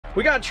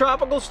We got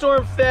Tropical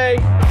Storm Fay.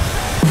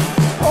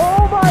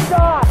 Oh my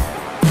god!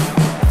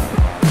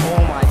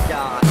 Oh my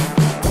god.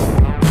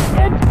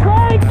 It's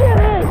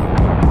cranking!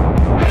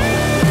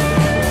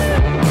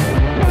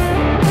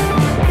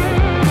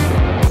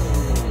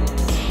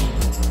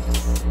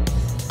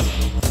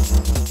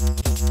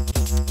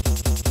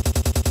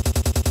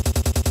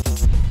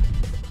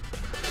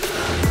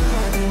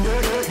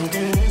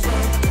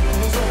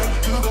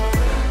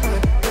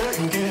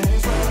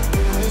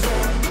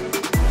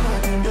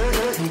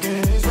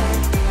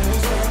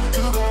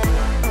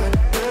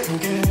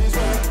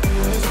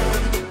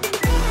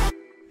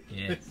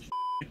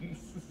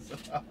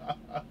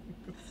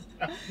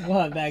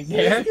 What, back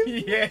there?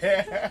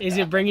 Yeah. Is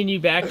it bringing you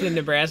back to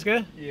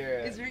Nebraska? Yeah.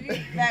 It's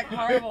bringing back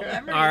horrible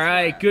memories. All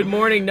right, good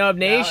morning, Nub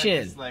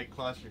Nation. It's like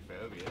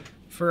claustrophobia.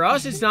 For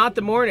us, it's not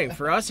the morning.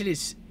 For us, it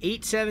is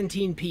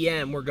 8:17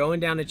 p.m. We're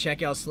going down to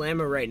check out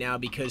Slammo right now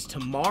because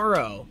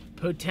tomorrow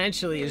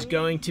potentially is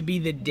going to be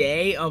the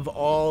day of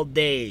all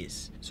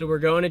days. So we're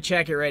going to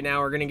check it right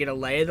now. We're going to get a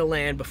lay of the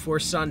land before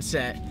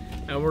sunset,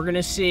 and we're going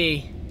to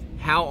see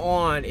how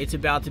on it's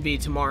about to be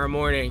tomorrow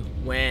morning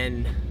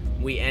when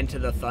we enter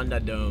the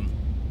Thunderdome.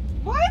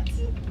 What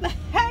the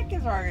heck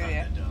is wrong with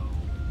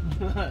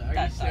you? Are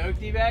you stoked,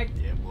 D-Bag?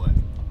 Yeah, boy.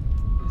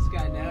 This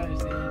guy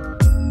knows, dude.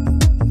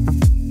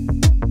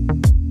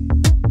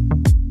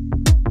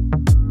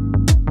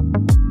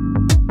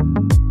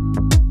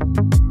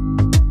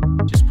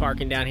 Just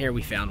parking down here,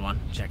 we found one.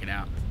 Check it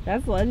out.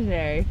 That's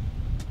legendary.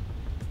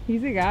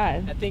 He's a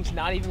god. That thing's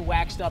not even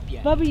waxed up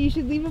yet. Bubba, you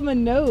should leave him a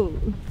note.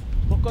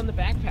 Look on the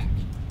backpack.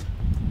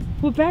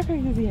 What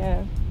backpack does he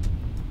have?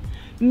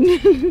 Who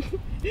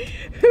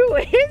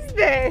is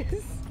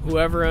this?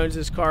 Whoever owns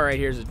this car right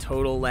here is a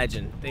total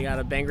legend. They got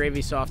a Ben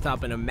Gravy soft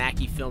top and a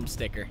Mackie film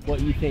sticker. What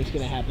do you think's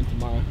gonna happen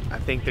tomorrow? I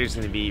think there's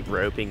gonna be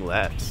roping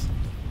lefts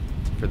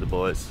for the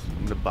boys.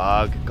 I'm gonna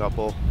bog a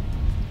couple,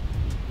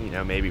 you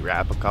know, maybe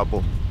wrap a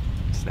couple,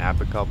 snap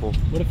a couple,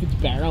 What if it's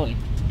barreling?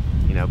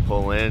 you know,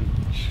 pull in,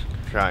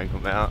 try and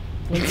come out.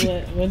 When's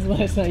the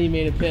last time you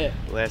made a pit?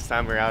 Last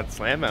time we were out at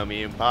Slammo,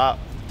 me and Pop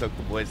took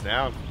the boys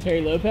down.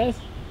 Perry Lopez?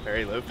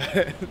 Perry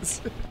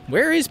Lopez.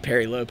 Where is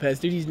Perry Lopez?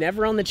 Dude, he's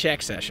never on the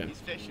check session. He's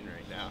fishing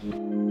right now.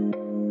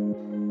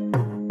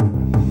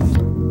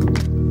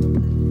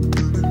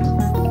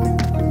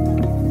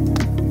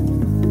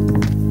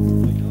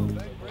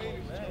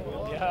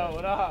 Yo,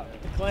 what up?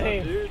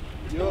 Claim. Dude,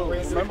 yo,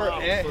 remember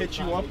Ant hit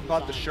you up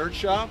about the shirt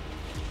shop?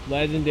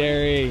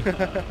 Legendary.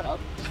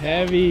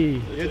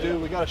 Heavy. Yeah,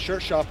 dude, we got a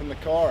shirt shop in the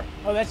car.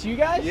 Oh, that's you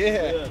guys?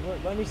 Yeah.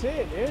 Let me see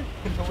it, dude.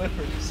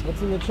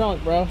 What's in the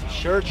trunk, bro?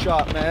 Shirt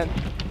shop, man.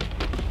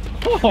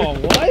 Oh,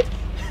 what?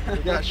 We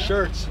got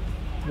shirts.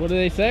 What do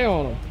they say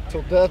on them?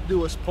 Till death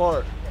do us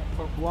part.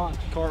 Carte blanche.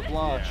 Carte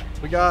blanche.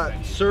 We got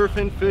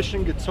surfing,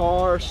 fishing,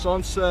 guitar,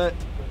 sunset,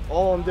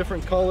 all in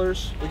different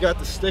colors. We got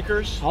the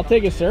stickers. I'll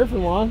take a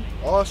surfing one.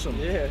 Awesome.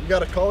 Yeah. You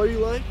got a color you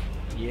like?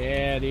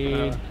 Yeah,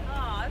 dude.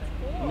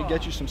 Let me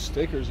get you some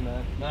stickers,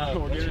 man. No,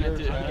 We'll get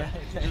yours, man.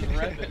 Just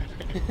rep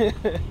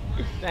it.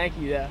 Thank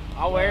you, though.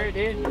 I'll wear it,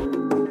 dude.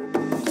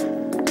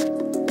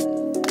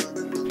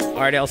 All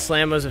right, El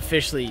Slammo's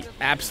officially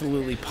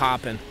absolutely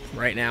popping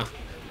right now.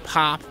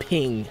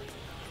 Popping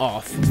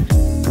off.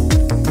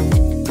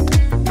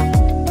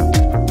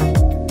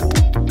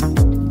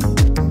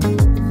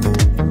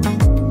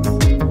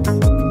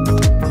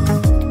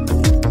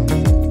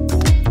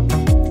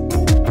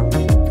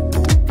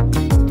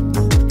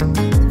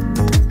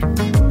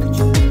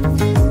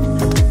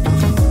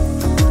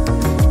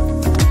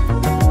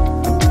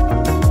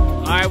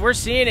 We're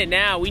seeing it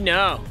now, we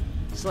know.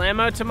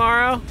 Slammo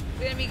tomorrow.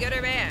 It's gonna be good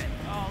or bad?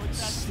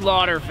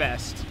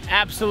 Slaughterfest.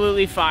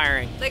 Absolutely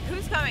firing. Like,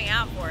 who's coming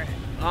out for it?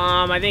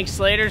 I think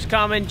Slater's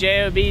coming,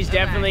 JOB's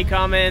definitely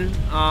coming.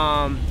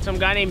 Some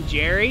guy named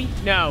Jerry.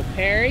 No,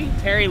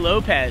 Perry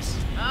Lopez.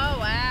 Oh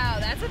wow,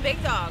 that's a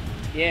big dog.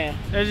 Yeah.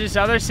 There's this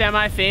other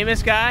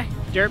semi-famous guy,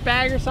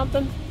 Dirtbag or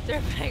something.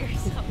 Dirtbag or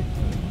something.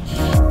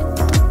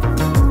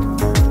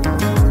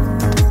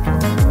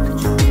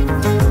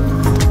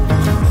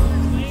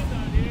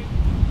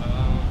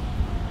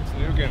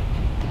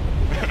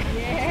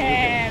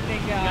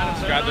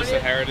 Got this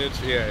at Heritage.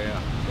 Yeah.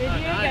 Did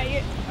you?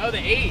 Nice. Oh, the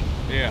 8.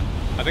 Yeah.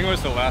 I think it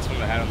was the last one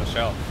they had on the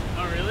shelf.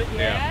 Oh, really?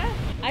 Yeah.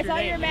 I saw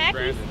your Mackie.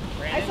 Brandon.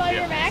 I saw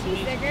your Mackie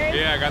sticker.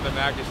 Yeah, I got the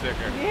Mackie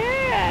sticker.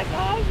 Yeah, that's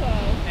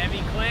awesome.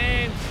 Heavy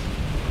claims.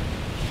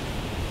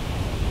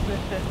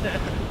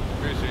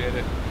 Appreciate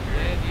it.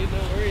 Yeah, dude,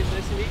 no worries.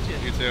 Nice to meet you.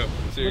 You too.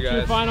 See you What's guys.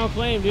 your final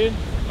claim, dude?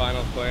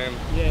 Final claim.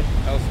 Yeah.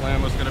 El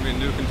Slammo's gonna be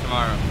nuking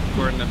tomorrow,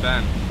 according to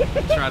Ben.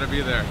 Try to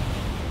be there.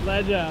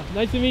 Ledger.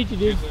 Nice to meet you,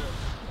 dude. You too.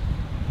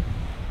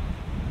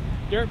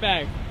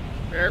 Dirtbag.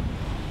 Erp.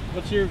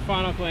 What's your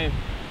final claim?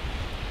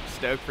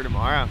 Stoked for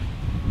tomorrow.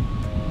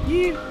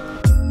 You.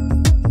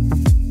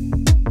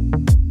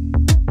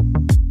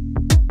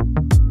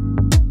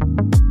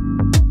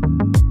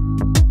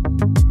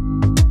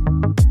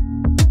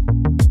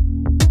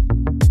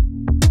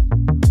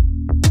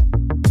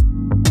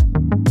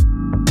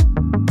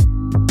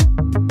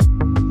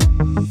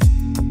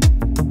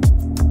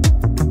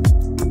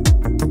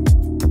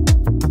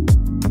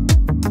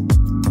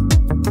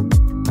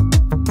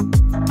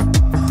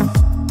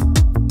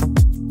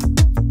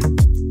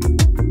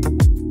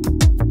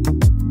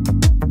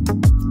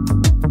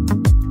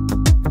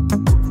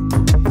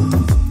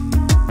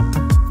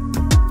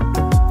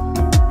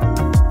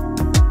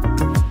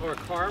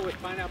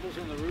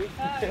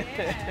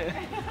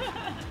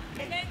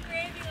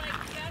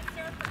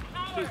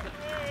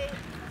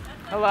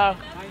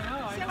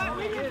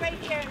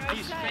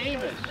 He's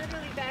famous.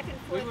 Literally back and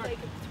forth like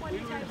 20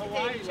 times a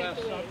day to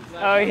take away.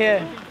 Oh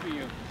yeah.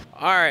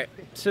 All right.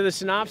 So the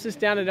synopsis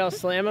down at El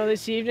Slamo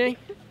this evening.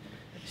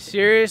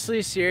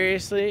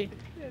 Seriously,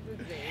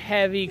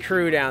 heavy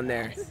crew down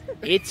there.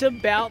 It's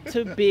about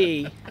to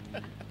be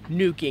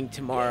nuking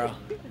tomorrow.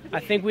 I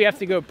think we have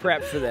to go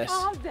prep for this.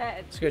 I'm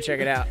dead. Let's go check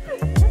it out.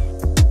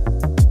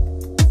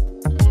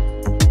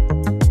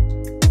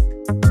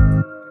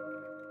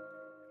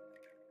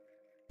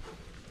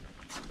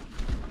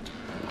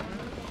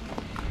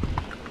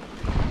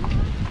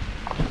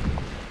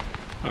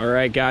 All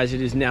right, guys,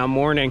 it is now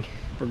morning.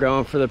 We're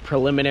going for the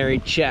preliminary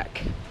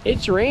check.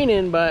 It's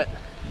raining, but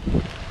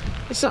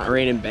it's not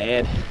raining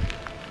bad.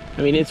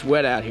 I mean, it's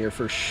wet out here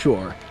for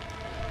sure.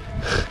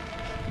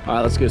 All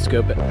right, let's go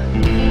scope it.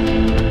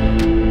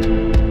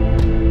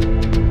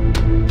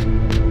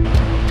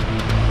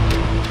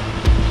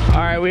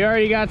 All right, we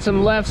already got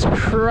some lefts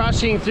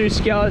crushing through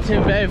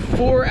Skeleton Bay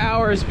 4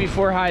 hours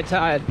before high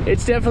tide.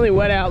 It's definitely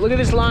wet out. Look at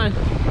this line.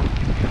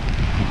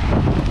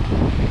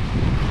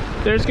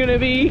 There's gonna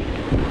be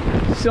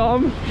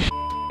some shit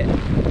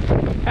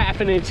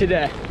happening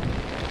today.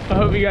 I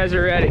hope you guys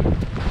are ready.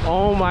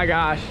 Oh my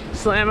gosh,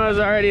 Slamo's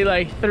already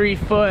like 3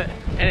 foot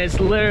and it's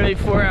literally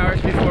 4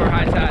 hours before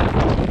high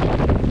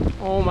tide.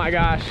 Oh my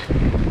gosh,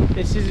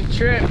 this is a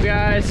trip,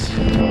 guys.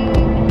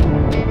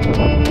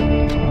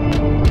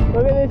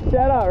 Look at this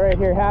setup right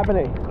here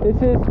happening. This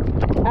is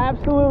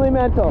absolutely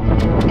mental.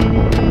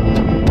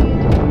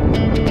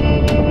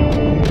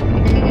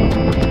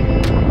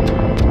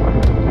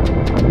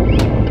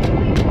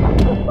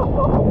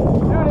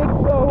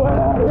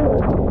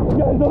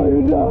 Don't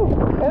even know.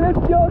 And it's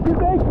Skeleton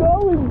Bay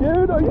going,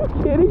 dude. Are you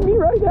kidding me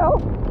right now?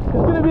 It's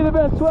gonna be the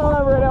best swell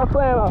ever at El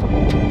Slamo.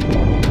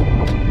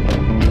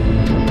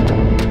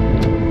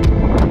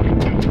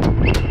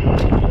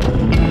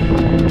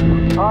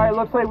 All right,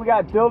 looks like we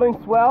got building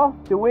swell.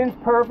 The wind's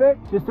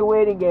perfect. Just a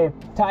waiting game.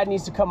 Tide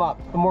needs to come up,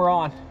 and we're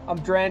on. I'm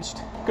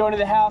drenched. Going to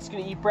the house,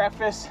 gonna eat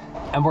breakfast,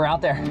 and we're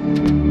out there.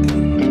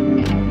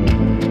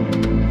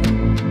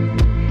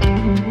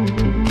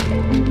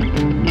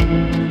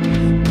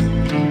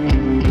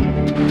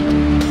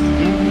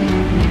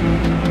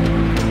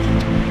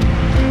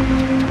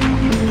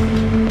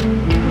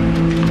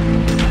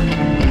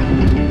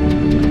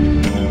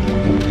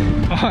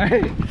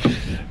 Alright,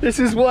 this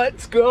is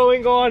what's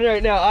going on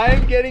right now. I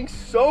am getting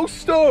so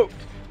stoked.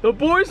 The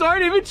boys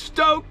aren't even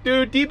stoked,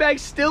 dude.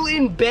 D-Bag's still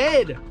in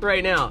bed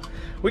right now.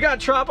 We got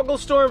Tropical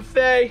Storm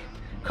Fay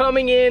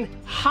coming in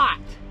hot.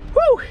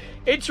 Woo!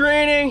 It's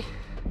raining,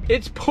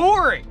 it's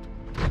pouring,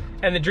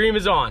 and the dream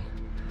is on.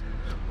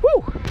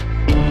 Woo!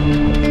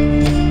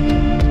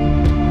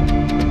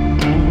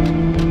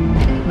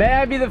 May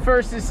I be the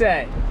first to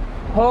say,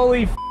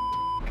 holy f***.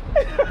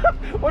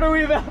 What are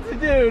we about to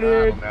do, dude?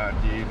 I don't know,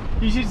 dude.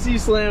 You should see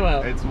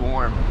Slamo. It's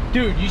warm.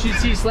 Dude, you should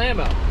see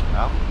Slamo.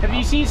 No? Have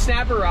you seen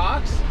Snapper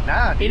Rocks?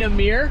 Nah, dude. In a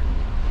mirror?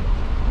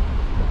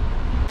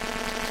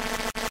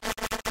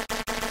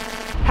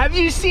 Have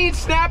you seen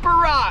Snapper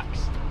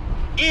Rocks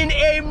in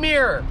a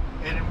mirror?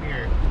 In a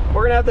mirror.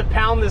 We're gonna have to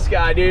pound this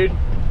guy, dude.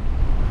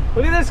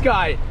 Look at this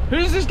guy. Who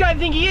does this guy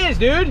think he is,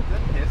 dude? Is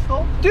that a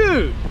pistol?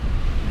 Dude!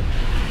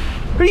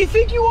 Who do you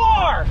think you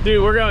are?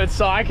 Dude, we're going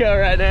psycho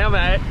right now,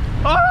 mate.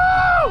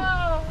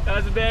 Oh! That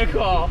was a bad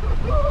call.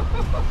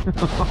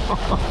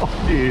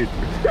 Dude.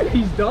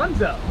 He's done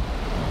so.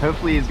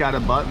 Hopefully he's got a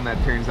button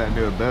that turns that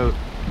into a boat.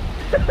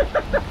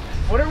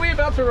 What are we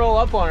about to roll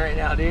up on right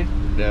now, dude?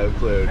 No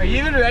clue. Are you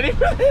even ready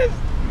for this?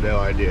 No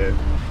idea.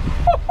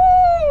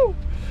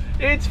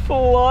 It's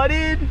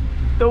flooded.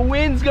 The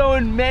wind's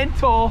going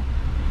mental.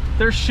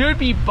 There should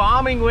be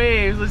bombing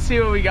waves. Let's see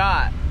what we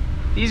got.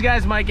 These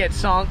guys might get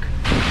sunk.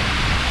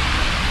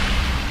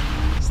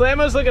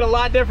 Slamo's looking a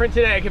lot different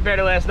today compared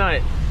to last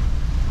night.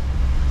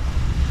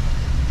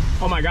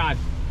 Oh my God.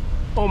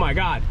 Oh my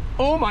God.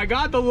 Oh my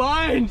God, the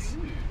lines.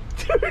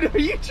 Dude, are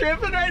you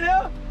tripping right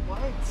now?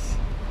 What?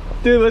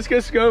 Dude, let's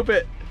go scope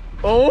it.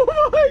 Oh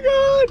my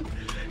God.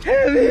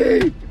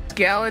 Heavy.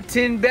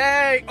 Skeleton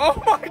Bay. Oh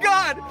my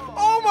God.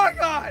 Oh my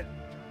God.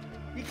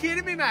 You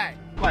kidding me, man?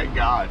 Oh my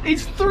God.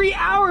 It's 3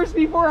 hours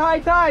before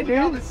high tide, Look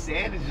how dude. the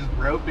sand is just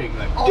roping.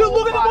 Like, Dude,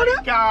 look at the one. Oh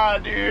my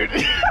God, dude.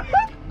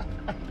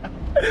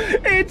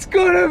 It's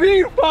gonna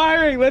be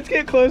firing. Let's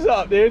get close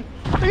up, dude.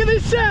 Look at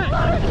this set.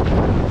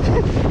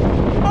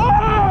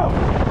 Oh!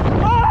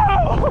 Oh!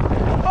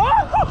 Oh!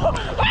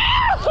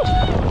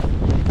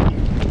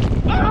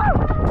 Oh!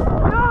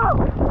 No!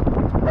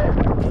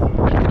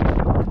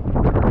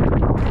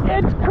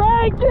 It's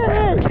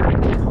cranking!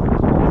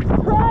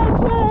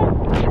 Cranking!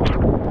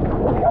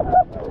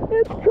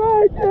 It's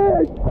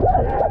cranking!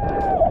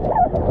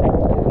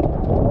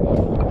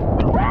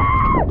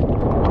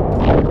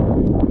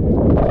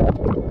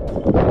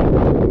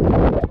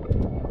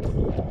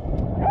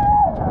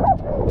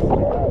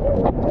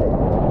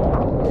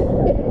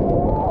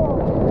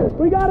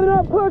 We got an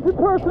up-close and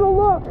personal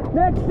look.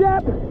 Next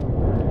step,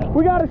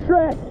 we got a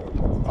shred.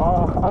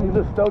 Oh, I'm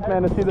just stoked,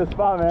 man, to see this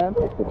spot, man.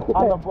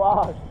 On the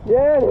block.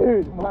 Yeah,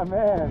 dude. My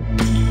man.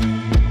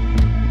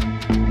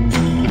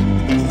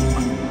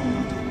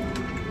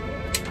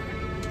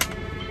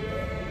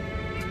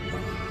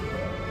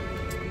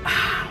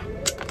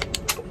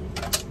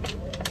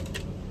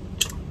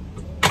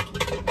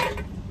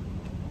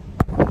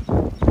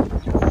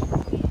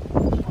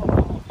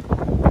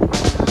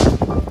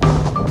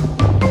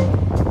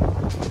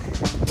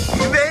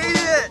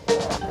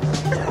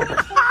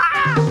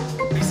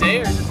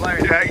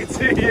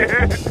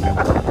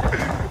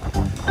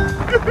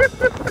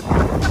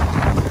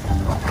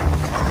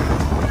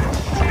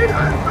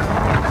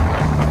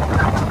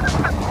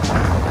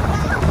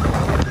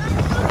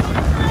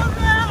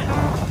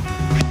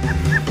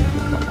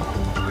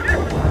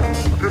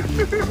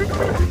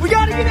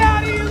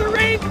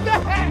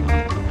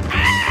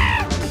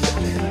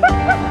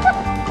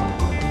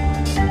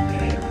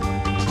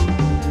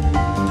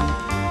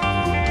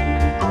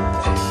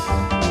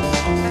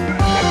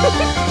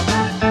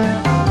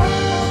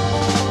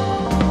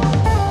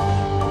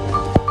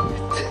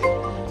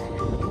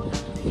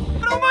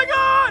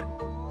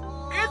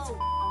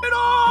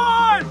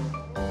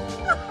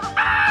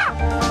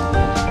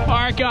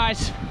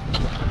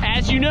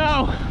 As you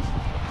know,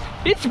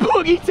 it's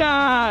boogie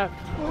time!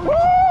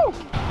 Woo!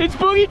 It's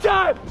boogie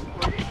time!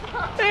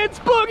 It's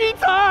boogie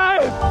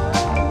time!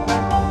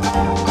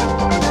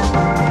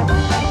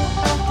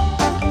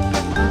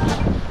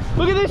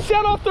 Look at this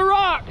shot off the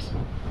rocks!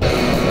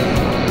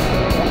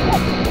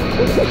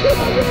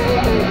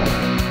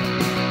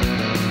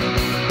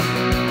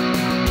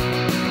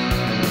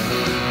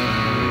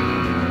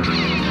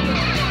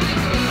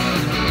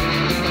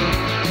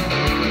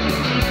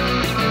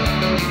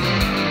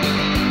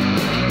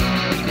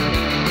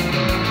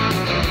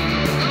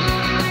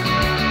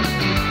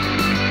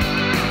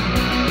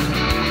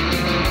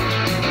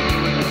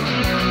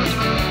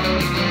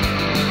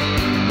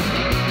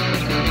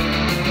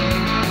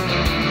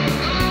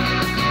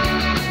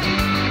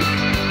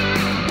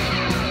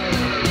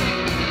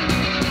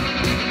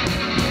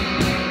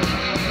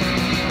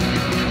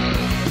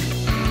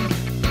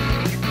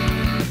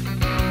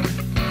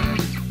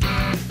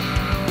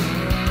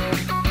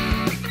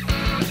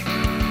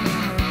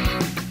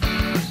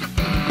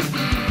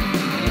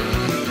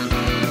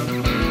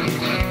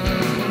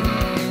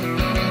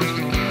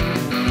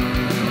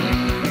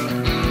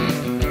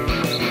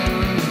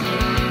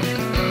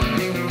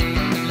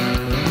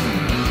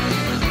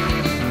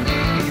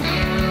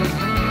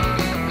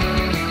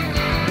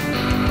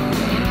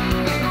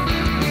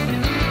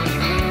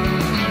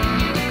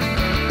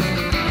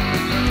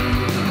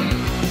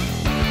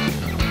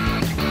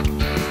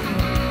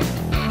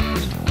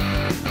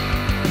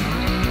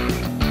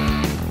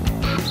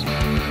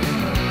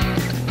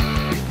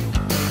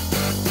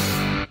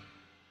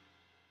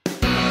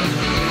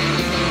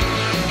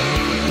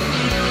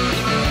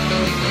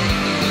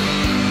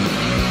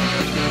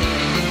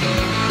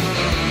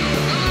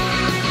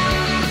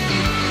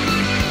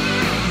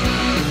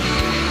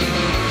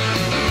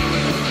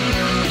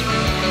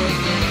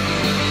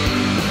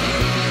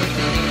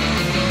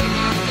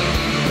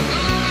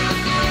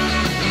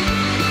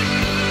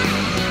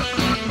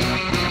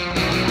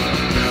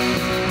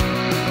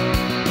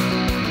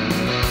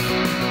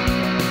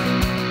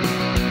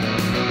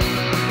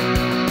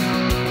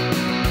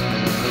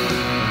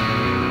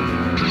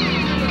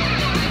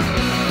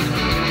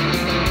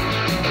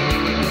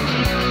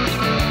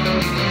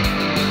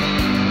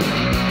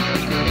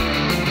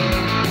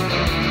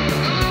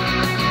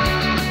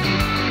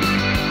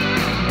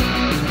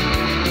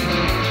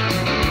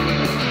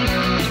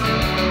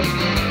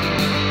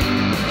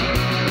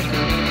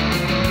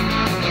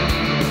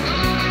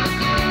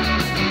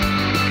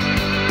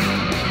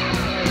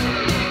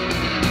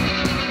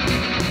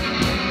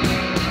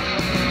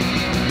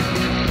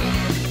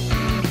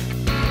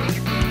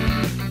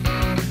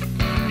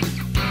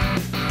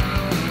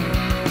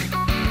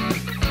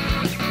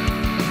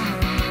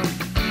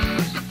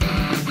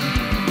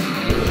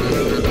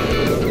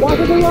 Walk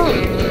on the rock.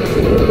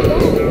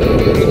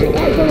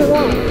 Bags on the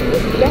rock.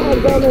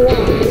 Bags on the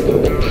rock.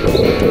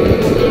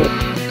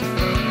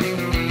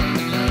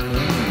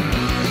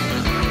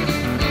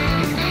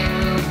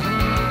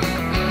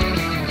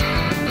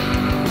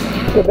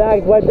 The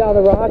bags wipe down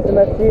the rocks and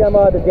let's see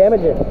the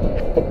damages.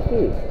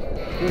 Jeez.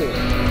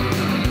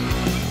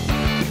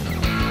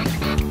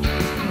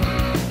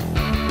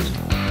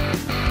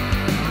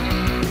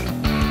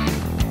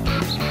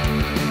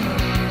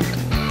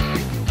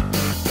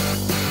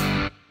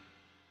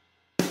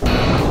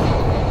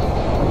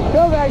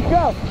 Go, guys,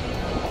 go!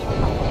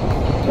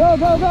 Go,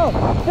 go, go!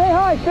 Stay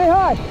high, stay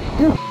high!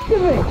 You're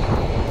f***ing me!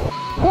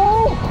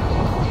 Oh!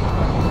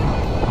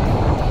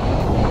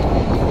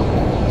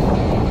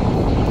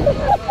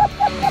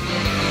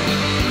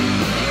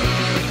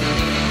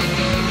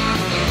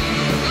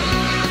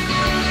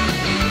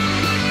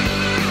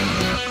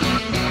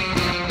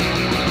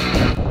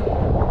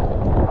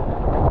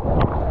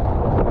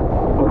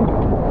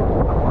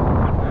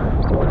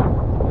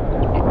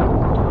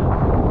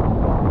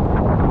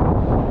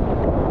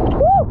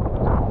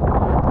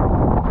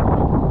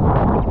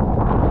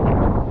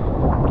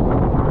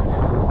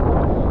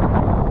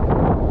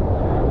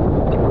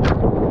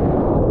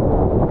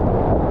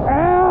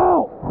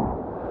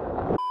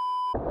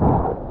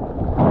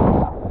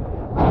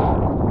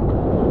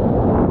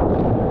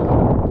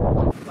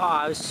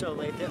 I was so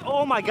late there.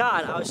 Oh my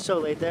god, I was so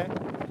late there.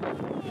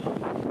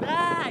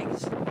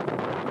 Bags!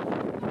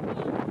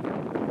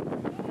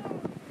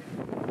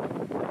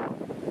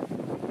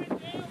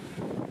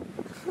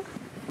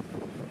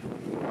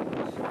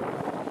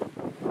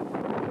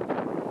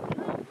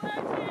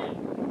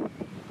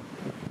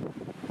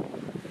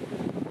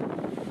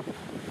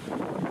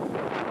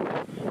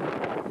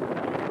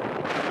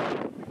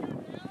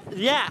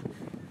 Yeah.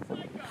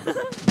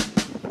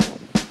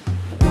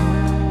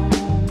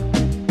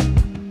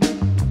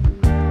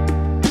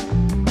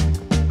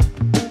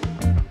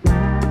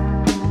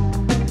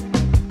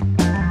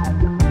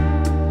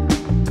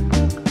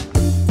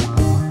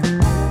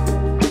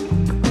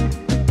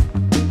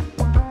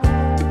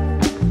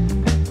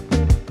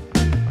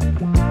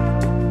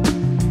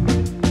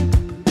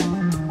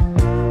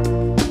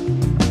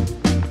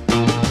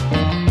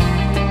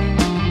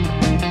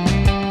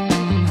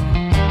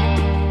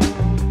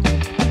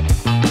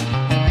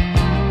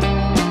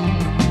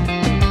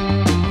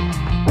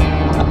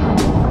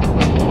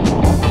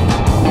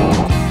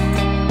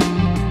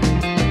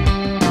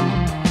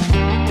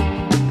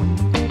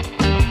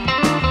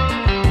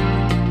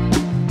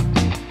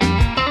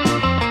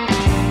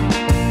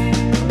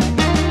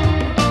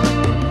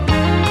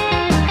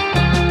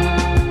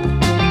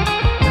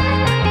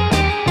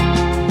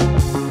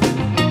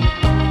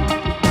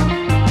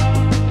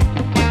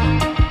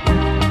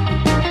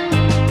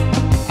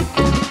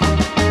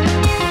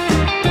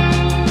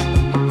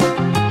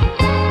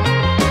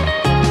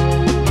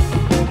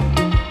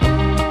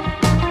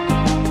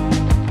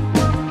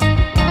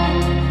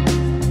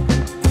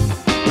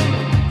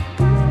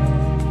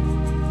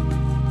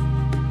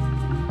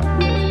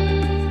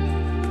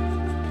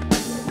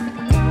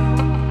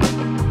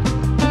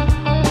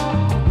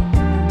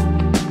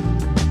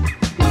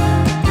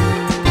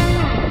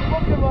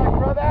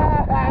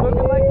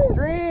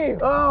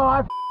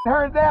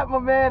 Heard that, my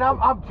man.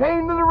 I'm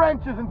chained to the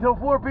wrenches until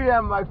 4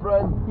 p.m., my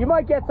friend. You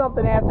might get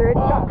something after it.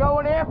 I'm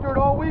going after it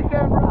all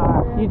weekend,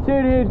 bro. You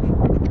too, dude.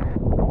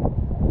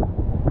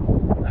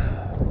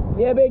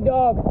 Yeah, big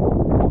dog.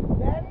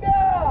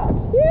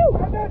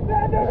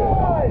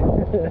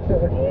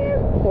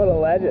 What a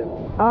legend.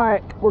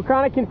 Alright, we're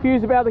kind of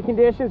confused about the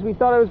conditions. We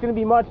thought it was going to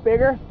be much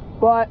bigger,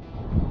 but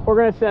we're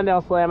going to send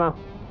El Slammo.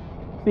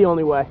 It's the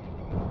only way.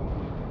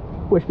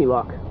 Wish me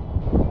luck.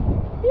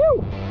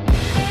 Phew.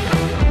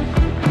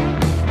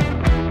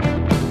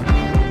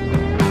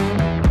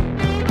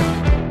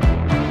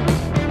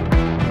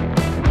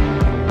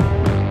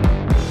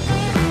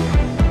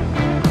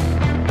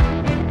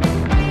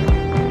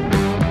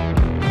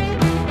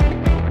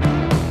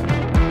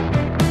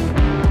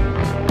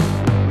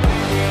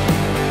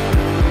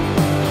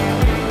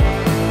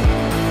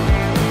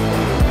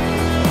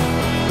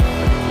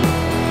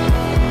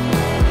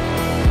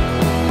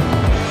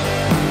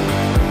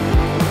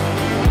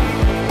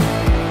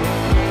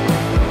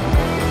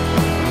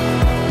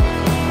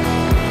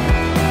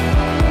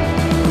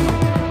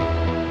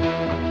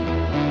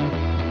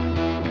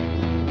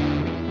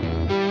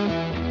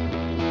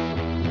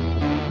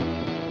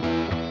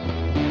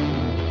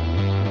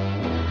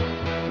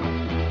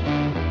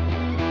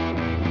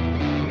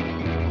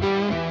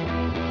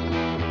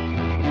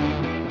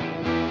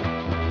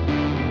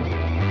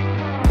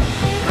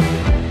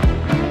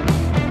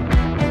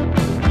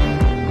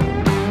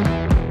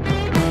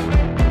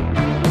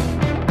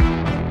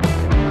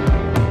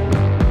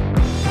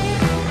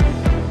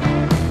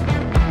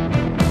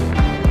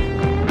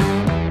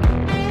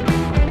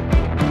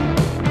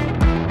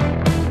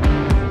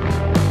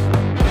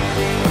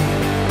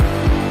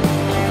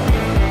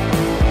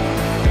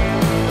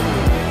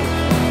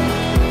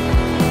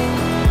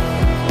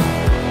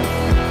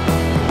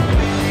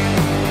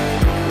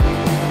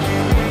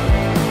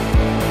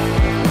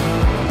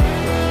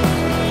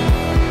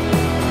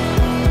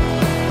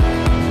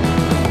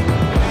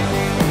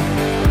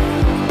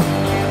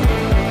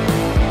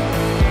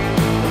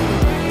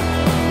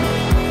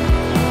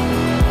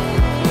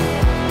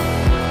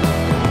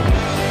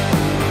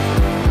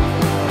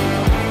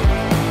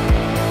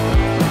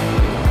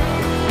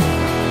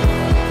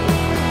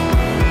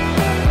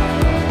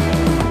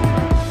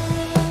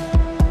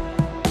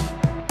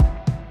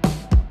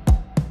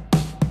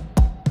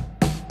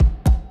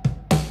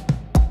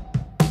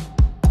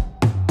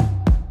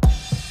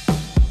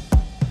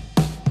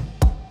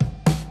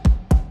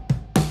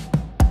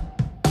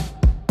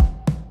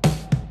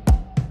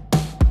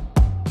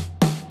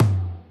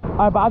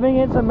 Alright, but I've been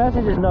getting some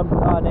messages, Nub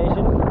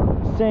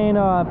Nation, saying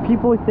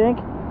people think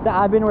that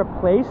I've been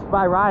replaced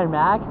by Ryan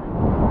Mack.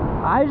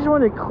 I just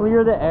want to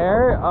clear the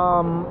air.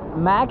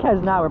 Mack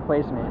has not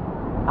replaced me.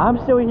 I'm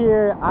still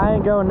here. I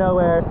ain't going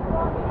nowhere.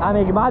 I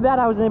mean, my bad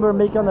I wasn't able to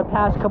make it on the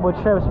past couple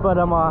of trips, but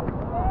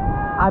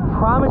I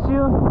promise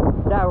you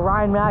that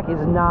Ryan Mack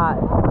is not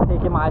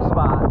taking my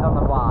spot on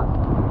the vlog.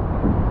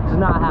 It's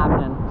not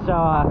happening.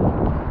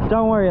 So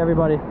don't worry,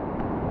 everybody.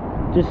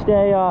 Just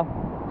stay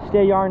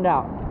yarned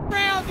out.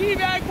 Round,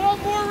 D-bag, one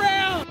more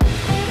round.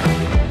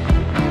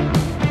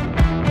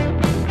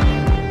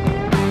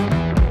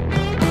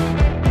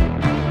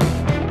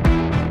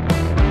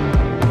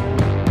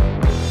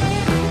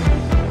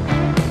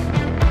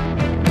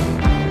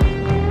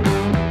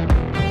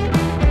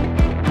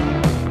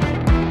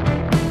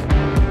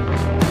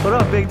 What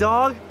up, big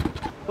dog?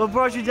 What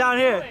brought you down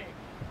here?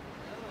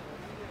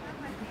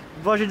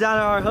 Brought you down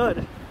to our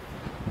hood.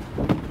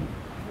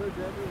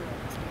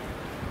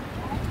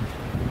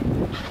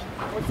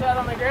 What's that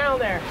on the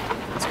ground there?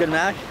 It's good,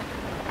 Mac.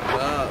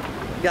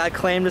 You got a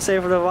claim to say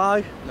for the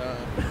vlog? No.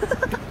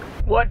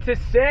 What to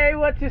say,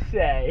 what to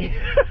say.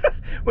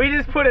 We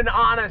just put an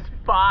honest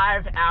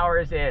 5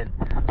 hours in.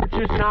 What's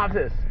your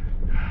synopsis?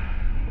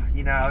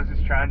 You know, I was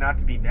just trying not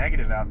to be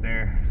negative out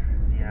there.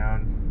 You know,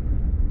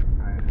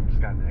 I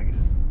just got negative.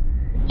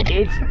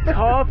 It's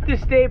tough to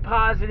stay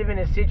positive in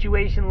a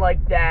situation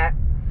like that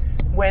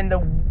when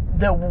the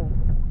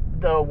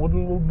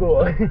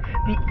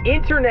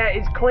internet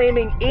is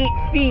claiming 8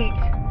 feet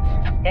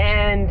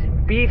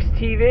and Beef's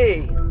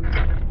TV.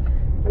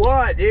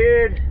 What,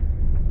 dude?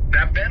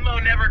 That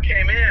Venmo never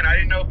came in. I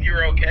didn't know if you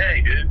were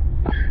okay, dude.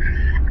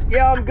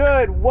 Yeah, I'm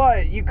good.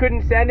 What? You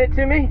couldn't send it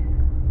to me?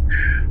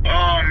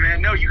 Oh,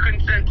 man, no, you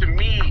couldn't send to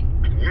me.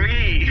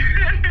 Me.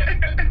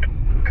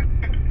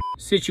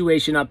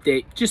 Situation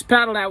update. Just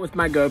paddled out with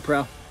my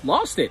GoPro.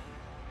 Lost it.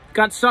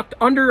 Got sucked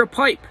under a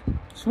pipe.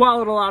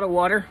 Swallowed a lot of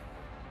water.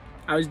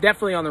 I was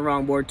definitely on the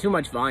wrong board. Too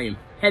much volume.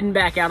 Heading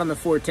back out on the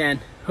 410.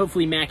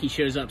 Hopefully Mackie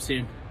shows up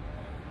soon.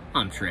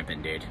 I'm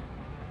tripping, dude.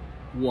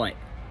 What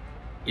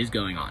is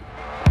going on?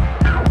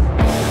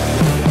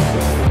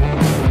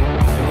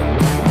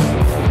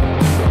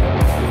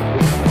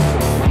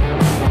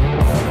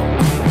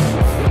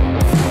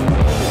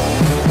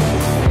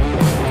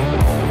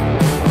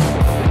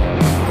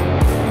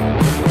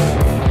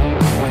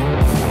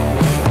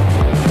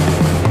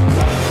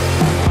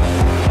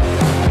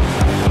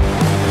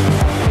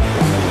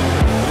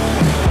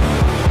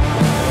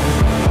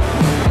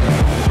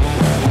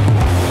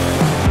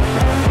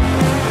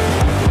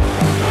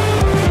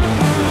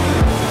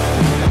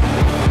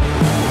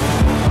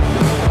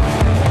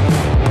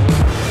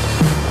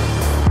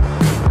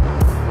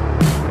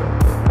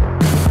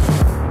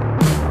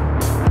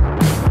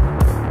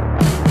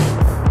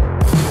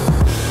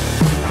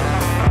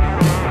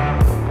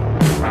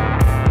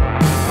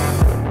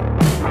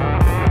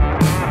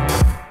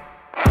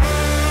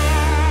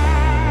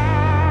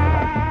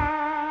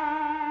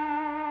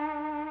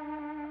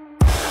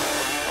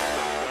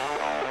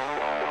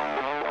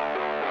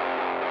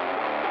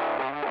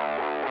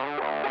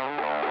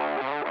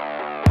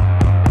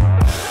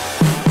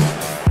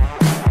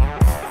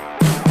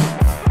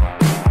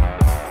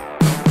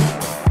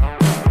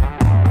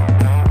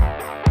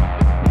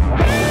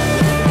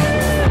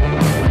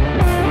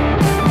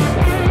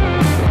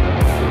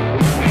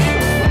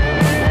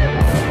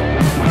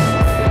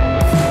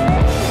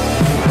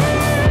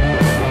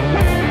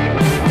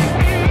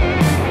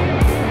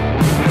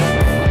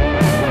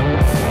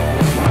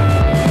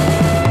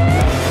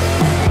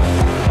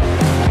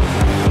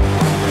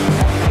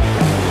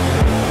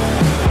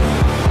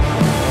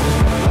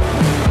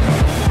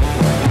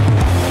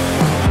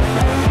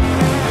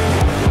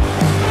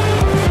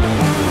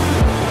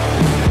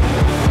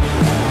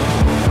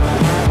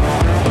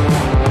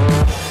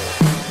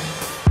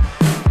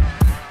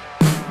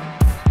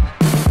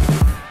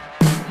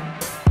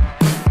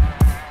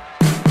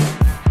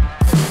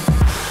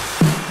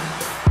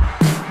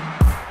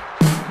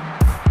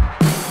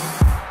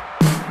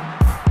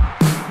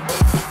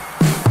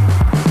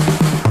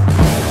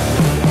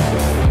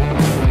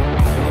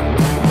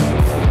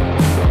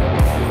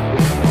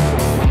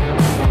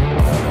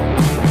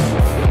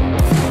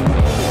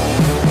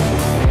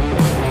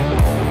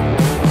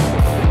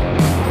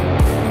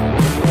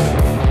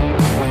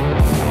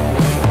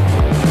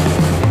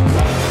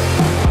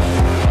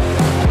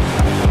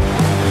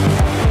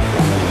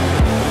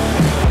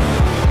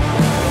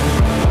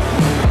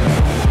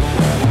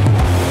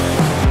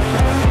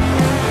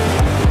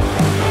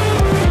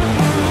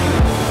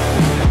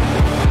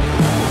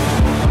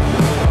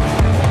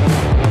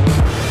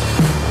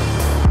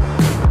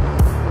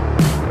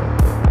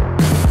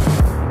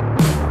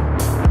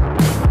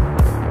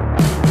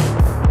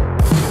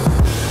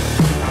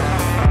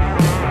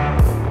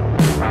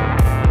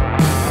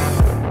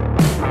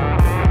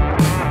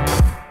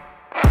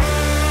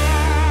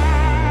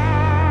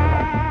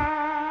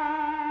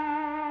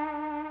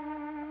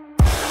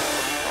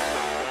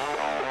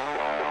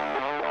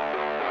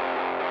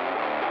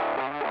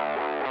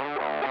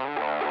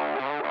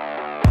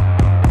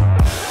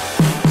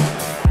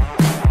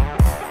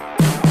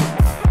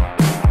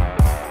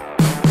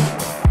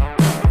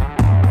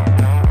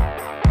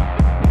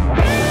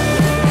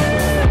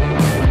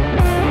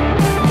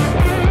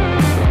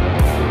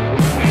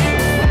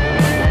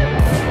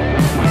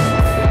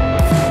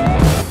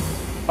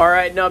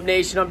 right, Nub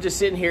Nation, I'm just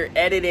sitting here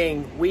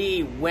editing.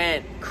 We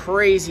went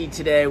crazy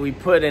today. We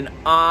put an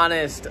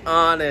honest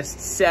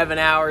 7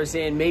 hours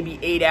in, maybe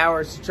 8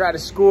 hours to try to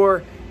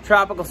score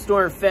Tropical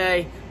Storm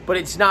Fay, but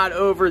it's not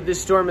over.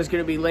 This storm is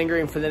going to be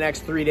lingering for the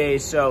next 3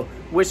 days, so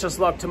wish us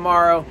luck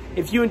tomorrow.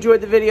 If you enjoyed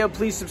the video,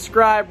 please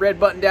subscribe, red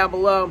button down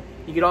below.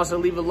 You can also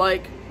leave a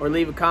like or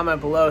leave a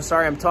comment below.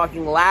 Sorry, I'm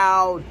talking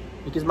loud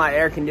because my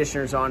air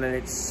conditioner's on and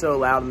it's so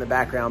loud in the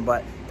background,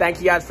 but thank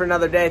you guys for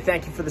another day.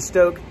 Thank you for the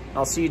stoke.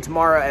 I'll see you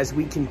tomorrow as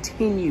we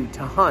continue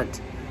to hunt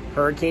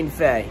Hurricane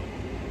Fay.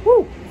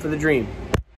 Woo! For the dream.